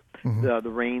weather. Mm-hmm. The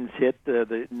rains hit,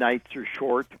 the nights are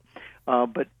short.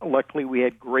 But luckily, we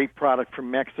had great product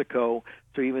from Mexico.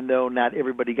 So even though not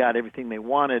everybody got everything they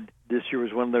wanted, this year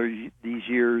was one of these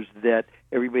years that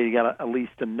everybody got at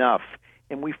least enough.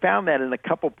 And we found that in a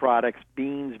couple products,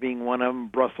 beans being one of them,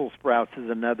 Brussels sprouts is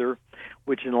another,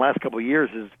 which in the last couple of years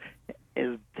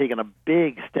has taken a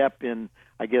big step in,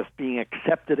 I guess, being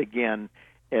accepted again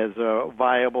as a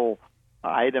viable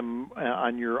item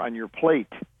on your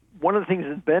plate. One of the things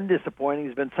that's been disappointing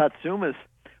has been satsumas.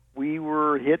 We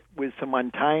were hit with some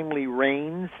untimely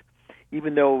rains,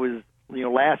 even though it was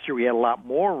Last year we had a lot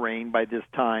more rain by this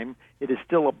time. It is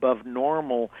still above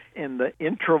normal, and the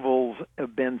intervals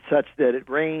have been such that it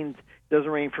rains, doesn't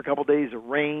rain for a couple of days, it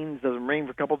rains, doesn't rain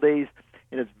for a couple of days,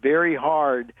 and it's very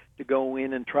hard to go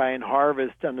in and try and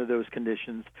harvest under those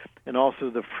conditions. And also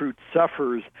the fruit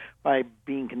suffers by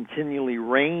being continually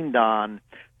rained on.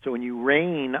 So when you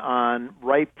rain on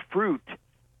ripe fruit,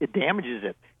 it damages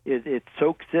it. It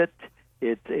soaks it.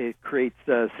 It creates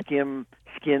skin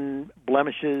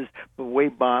blemishes, but way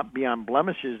beyond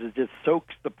blemishes, it just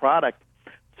soaks the product.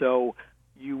 So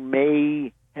you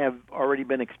may have already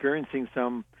been experiencing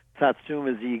some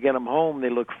satsumas. You get them home, they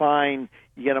look fine.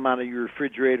 You get them out of your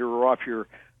refrigerator or off your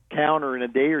counter in a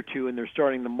day or two, and they're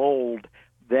starting to mold.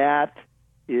 That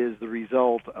is the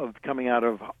result of coming out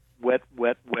of wet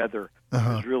weather.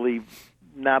 There's really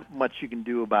not much you can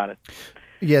do about it.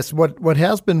 Yes, what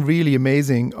has been really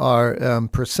amazing are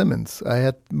persimmons. I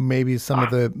had maybe some of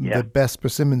the best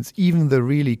persimmons, even the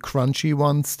really crunchy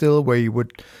ones still, where you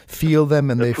would feel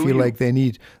them and they feel like they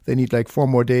need like 4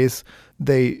 more days.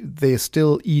 They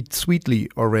still eat sweetly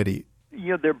already.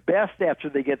 They're best after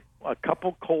they get a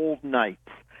couple cold nights.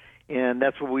 And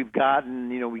that's what we've gotten.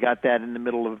 We got that in the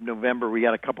middle of November. We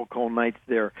got a couple cold nights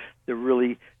there that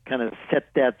really kind of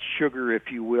set that sugar, if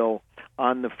you will,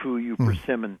 on the fuyu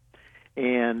persimmon.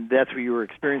 And that's what you were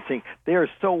experiencing. They are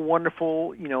so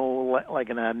wonderful, like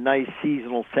in a nice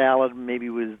seasonal salad, maybe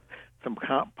with some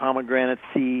pomegranate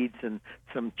seeds and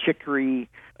some chicory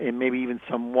and maybe even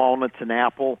some walnuts and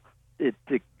apple. It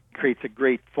creates a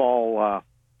great fall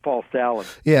salad.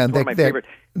 Yeah, and one of my favorite.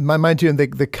 Mine too, and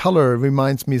the color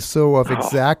reminds me so of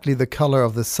exactly the color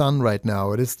of the sun right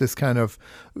now. It is this kind of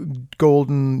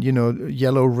golden,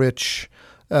 yellow, rich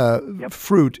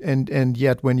fruit, and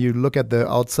yet when you look at the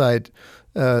outside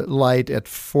light at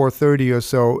 4:30 or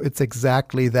so, it's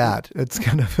exactly that. It's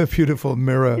kind of a beautiful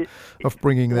mirror of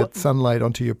bringing that sunlight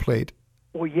onto your plate.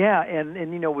 Well, yeah, and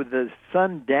with the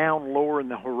sun down lower in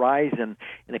the horizon,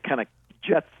 and it kind of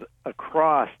jets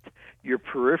across your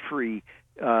periphery,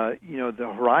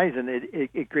 the horizon,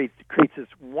 it creates this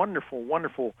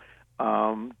wonderful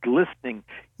glistening.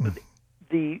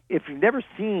 If you've never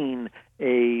seen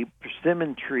a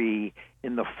persimmon tree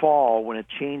in the fall when it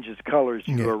changes colors,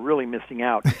 you are really missing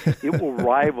out. It will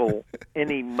rival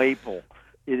any maple.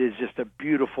 It is just a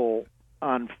beautiful,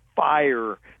 on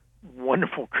fire,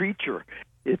 wonderful creature.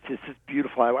 It's just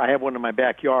beautiful. I have one in my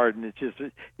backyard, and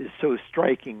it's so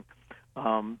striking.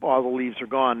 All the leaves are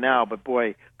gone now, but boy,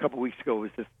 a couple of weeks ago it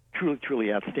was just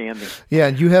truly outstanding. Yeah,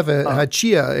 and you have a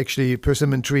chia, actually,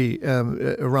 persimmon tree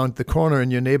around the corner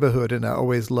in your neighborhood, and I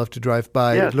always love to drive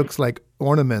by. Yes. It looks like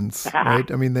ornaments,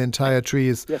 right? I mean, the entire tree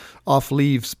is off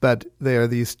leaves, but there are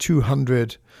these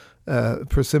 200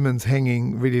 persimmons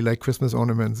hanging really like Christmas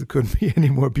ornaments. It couldn't be any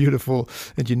more beautiful,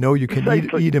 and you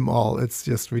can eat them all. It's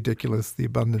just ridiculous. The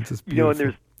abundance is beautiful.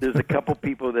 And there's a couple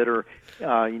people that are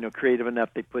creative enough.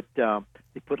 They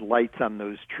put lights on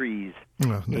those trees,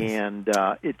 nice. And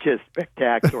it's just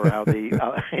spectacular how they.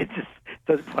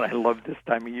 That's what I love this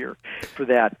time of year for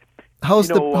that. How's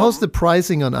the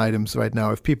pricing on items right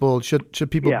now? If people should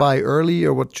people buy early,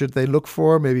 or what should they look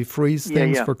for? Maybe freeze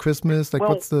things for Christmas.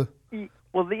 What's the?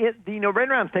 Well, right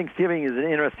around Thanksgiving is an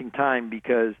interesting time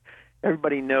because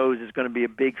everybody knows it's going to be a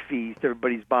big feast.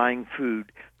 Everybody's buying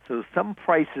food, so some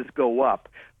prices go up.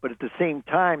 But at the same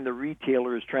time, the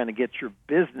retailer is trying to get your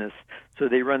business, so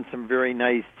they run some very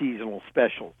nice seasonal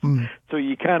specials. So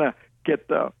you kind of get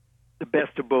the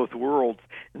best of both worlds.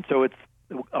 And so it's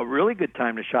a really good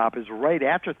time to shop is right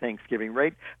after Thanksgiving,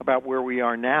 right about where we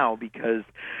are now, because,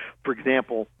 for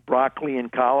example, broccoli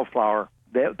and cauliflower,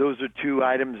 those are two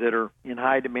items that are in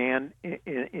high demand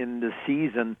in the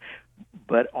season,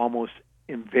 but almost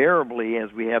invariably,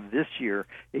 as we have this year,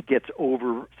 it gets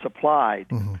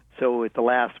oversupplied. So at the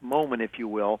last moment, if you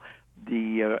will,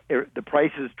 the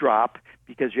prices drop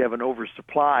because you have an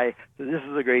oversupply. So this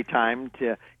is a great time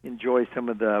to enjoy some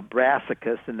of the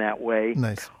brassicas in that way.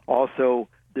 Nice. Also,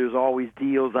 there's always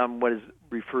deals on what is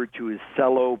referred to as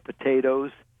cello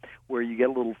potatoes, where you get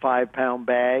little 5-pound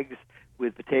bags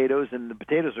with potatoes, and the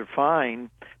potatoes are fine.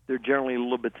 They're generally a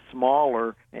little bit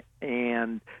smaller,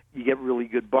 and you get really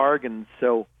good bargains.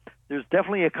 So there's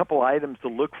definitely a couple items to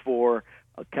look for,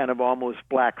 kind of almost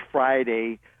Black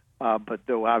Friday, but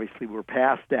though obviously we're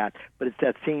past that. But it's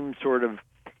that same sort of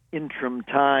interim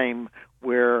time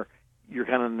where you're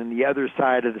kind of on the other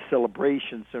side of the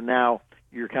celebration, so now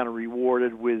you're kind of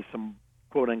rewarded with some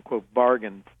quote-unquote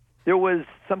bargains. There was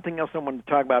something else I wanted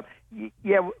to talk about.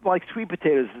 Yeah, like sweet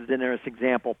potatoes is an interesting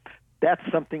example. That's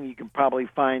something you can probably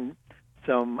find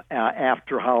some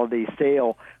after holiday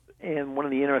sale. And one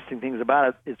of the interesting things about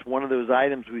it, it's one of those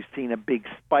items we've seen a big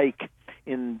spike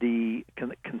in the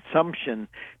consumption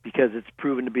because it's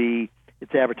proven to be,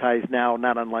 it's advertised now,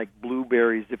 not unlike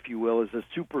blueberries, if you will, as a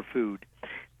superfood.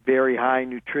 Very high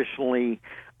nutritionally.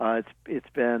 It's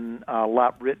been a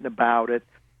lot written about it,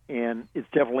 and it's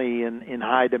definitely in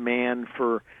high demand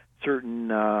for certain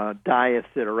diets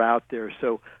that are out there.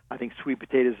 So I think sweet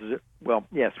potatoes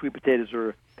are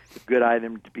a good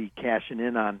item to be cashing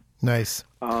in on. Nice.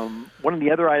 One of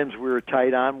the other items we were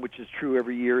tight on, which is true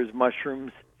every year, is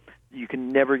mushrooms. You can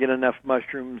never get enough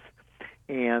mushrooms,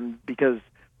 and because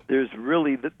there's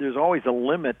always a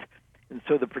limit, and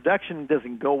so the production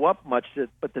doesn't go up much,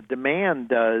 but the demand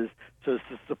does. So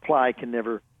the supply can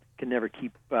never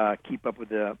keep up with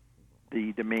the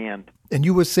demand. And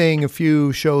you were saying a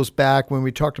few shows back when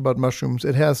we talked about mushrooms,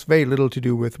 it has very little to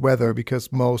do with weather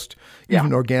because most,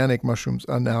 even organic mushrooms,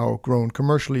 are now grown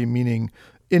commercially, meaning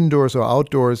indoors or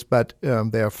outdoors, but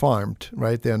they are farmed,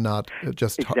 right? They're not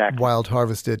just wild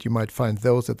harvested. You might find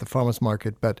those at the farmer's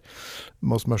market, but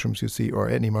most mushrooms you see, or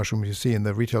any mushrooms you see in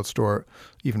the retail store,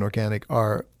 even organic,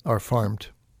 are farmed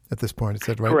at this point. Is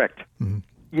that right? Correct. Mm-hmm.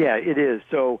 Yeah, it is.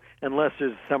 So unless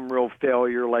there's some real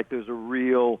failure, like there's a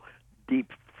real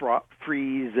deep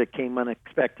freeze that came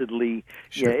unexpectedly,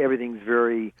 everything's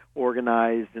very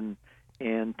organized and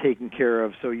taken care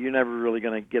of. So you're never really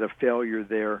going to get a failure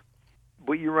there.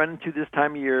 What you run into this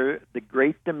time of year, the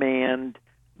great demand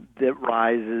that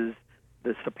rises,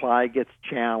 the supply gets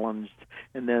challenged,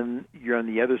 and then you're on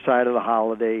the other side of the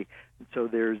holiday. And so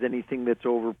there's anything that's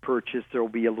over purchased, there'll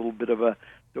be a bit of a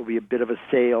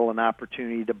sale, an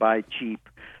opportunity to buy cheap.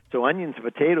 So onions and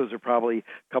potatoes are probably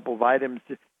a couple of items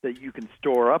that you can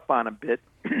store up on a bit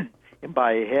and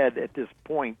buy ahead at this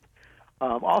point.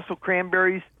 Also,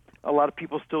 cranberries. A lot of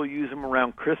people still use them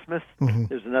around Christmas. Mm-hmm.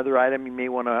 There's another item you may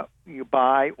want to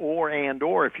buy, or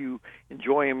if you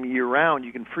enjoy them year-round,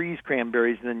 you can freeze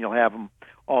cranberries, and then you'll have them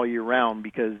all year round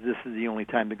because this is the only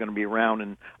time they're going to be around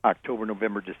in October,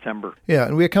 November, December. Yeah,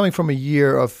 and we're coming from a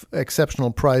year of exceptional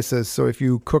prices, so if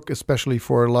you cook especially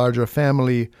for a larger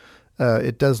family,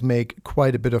 it does make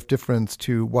quite a bit of difference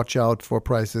to watch out for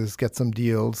prices, get some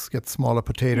deals, get smaller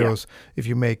potatoes. Yeah. If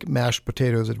you make mashed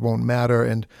potatoes, it won't matter.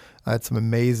 And I had some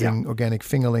amazing organic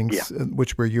fingerlings,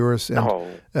 which were yours,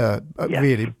 and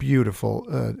really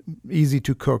beautiful, easy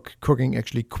to cook, cooking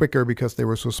actually quicker because they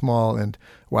were so small, and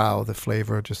wow, the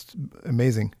flavor, just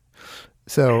amazing.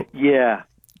 So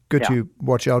good to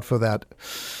watch out for that.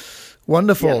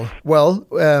 Wonderful. Yes. Well,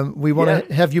 we want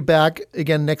to have you back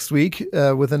again next week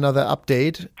with another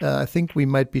update. I think we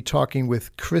might be talking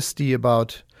with Christy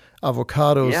about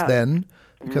avocados then,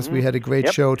 because we had a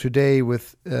great show today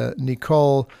with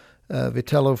Nicole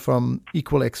Vitello from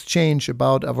Equal Exchange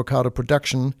about avocado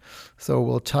production. So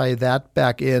we'll tie that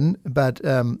back in. But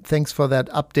thanks for that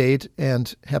update,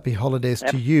 and happy holidays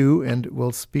to you, and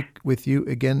we'll speak with you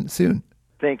again soon.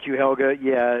 Thank you, Helga.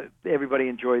 Yeah, everybody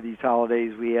enjoy these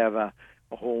holidays. We have a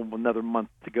whole another month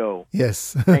to go.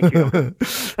 Yes. Thank you.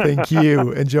 Thank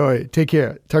you. Enjoy. Take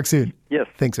care. Talk soon. Yes.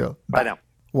 Thanks, Earl. Bye now.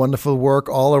 Wonderful work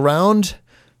all around.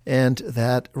 And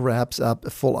that wraps up a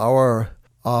full hour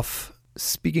of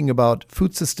speaking about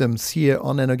food systems here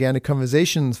on An Organic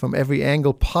Conversations from every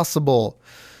angle possible.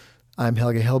 I'm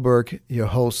Helge Hellberg, your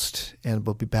host, and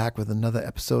we'll be back with another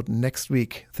episode next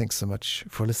week. Thanks so much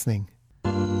for listening.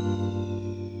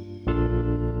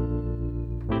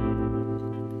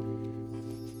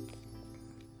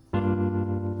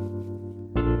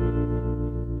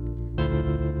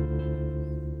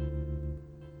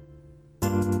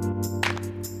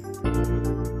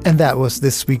 And that was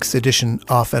this week's edition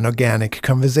of An Organic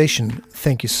Conversation.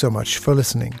 Thank you so much for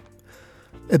listening.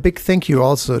 A big thank you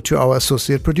also to our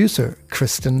associate producer,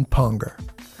 Kristen Ponger.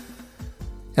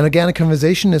 An Organic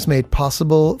Conversation is made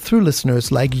possible through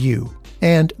listeners like you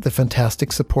and the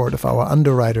fantastic support of our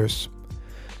underwriters.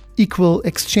 Equal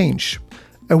Exchange,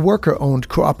 a worker-owned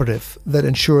cooperative that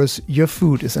ensures your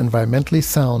food is environmentally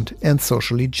sound and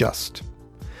socially just.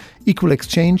 Equal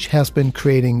Exchange has been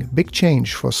creating big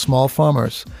change for small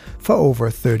farmers for over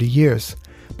 30 years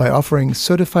by offering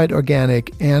certified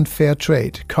organic and fair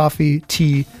trade coffee,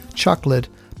 tea, chocolate,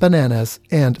 bananas,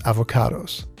 and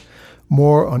avocados.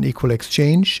 More on Equal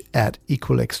Exchange at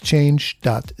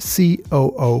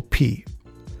equalexchange.coop.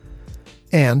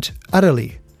 And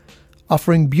Utterly,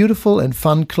 offering beautiful and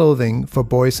fun clothing for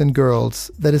boys and girls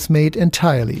that is made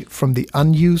entirely from the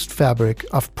unused fabric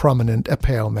of prominent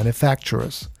apparel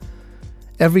manufacturers.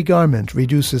 Every garment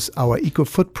reduces our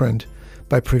eco-footprint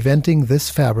by preventing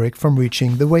this fabric from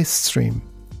reaching the waste stream.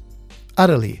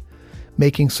 Utterly,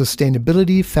 making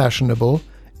sustainability fashionable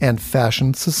and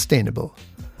fashion sustainable.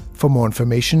 For more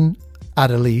information,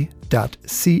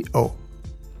 utterly.co.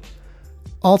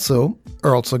 Also,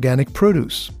 Earl's Organic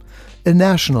Produce, a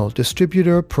national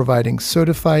distributor providing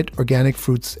certified organic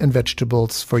fruits and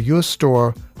vegetables for your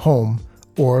store, home,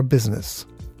 or business.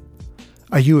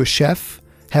 Are you a chef,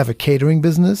 have a catering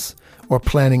business, or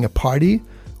planning a party,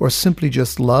 or simply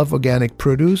just love organic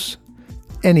produce?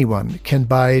 Anyone can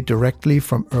buy directly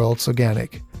from Earl's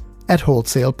Organic at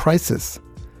wholesale prices.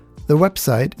 The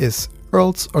website is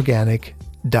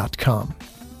earlsorganic.com.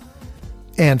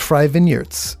 And Fry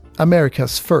Vineyards,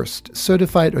 America's first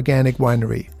certified organic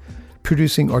winery,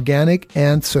 producing organic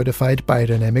and certified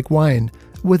biodynamic wine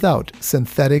without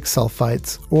synthetic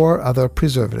sulfites or other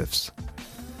preservatives.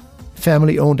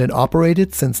 Family owned and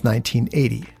operated since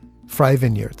 1980. Fry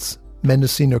Vineyards,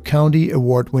 Mendocino County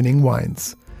award-winning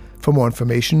wines. For more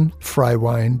information,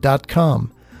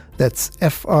 frywine.com. That's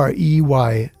FREYWINE.com.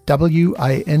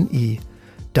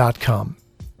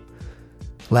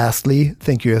 Lastly,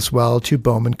 thank you as well to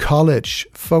Bowman College,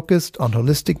 focused on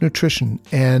holistic nutrition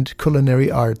and culinary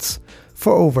arts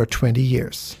for over 20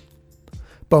 years.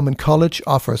 Bowman College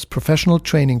offers professional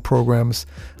training programs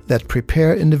that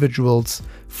prepare individuals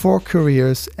for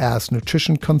careers as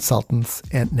nutrition consultants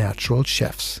and natural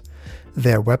chefs.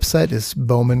 Their website is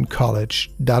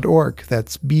bowmancollege.org.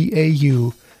 That's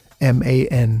BAUMAN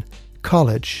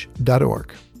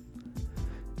college.org.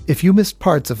 If you missed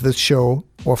parts of this show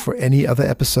or for any other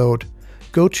episode,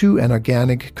 go to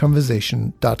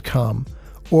anorganicconversation.com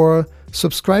or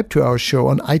subscribe to our show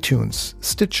on iTunes,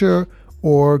 Stitcher,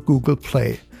 or Google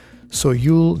Play so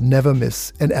you'll never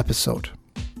miss an episode.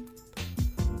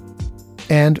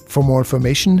 And for more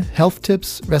information, health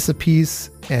tips, recipes,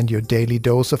 and your daily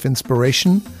dose of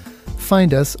inspiration,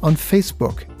 find us on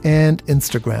Facebook and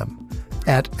Instagram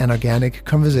at An Organic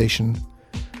Conversation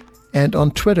and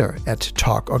on Twitter at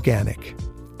Talk Organic.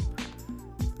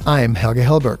 I'm Helge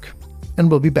Hellberg, and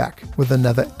we'll be back with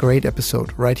another great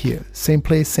episode right here, same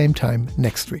place, same time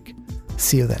next week.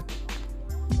 See you then.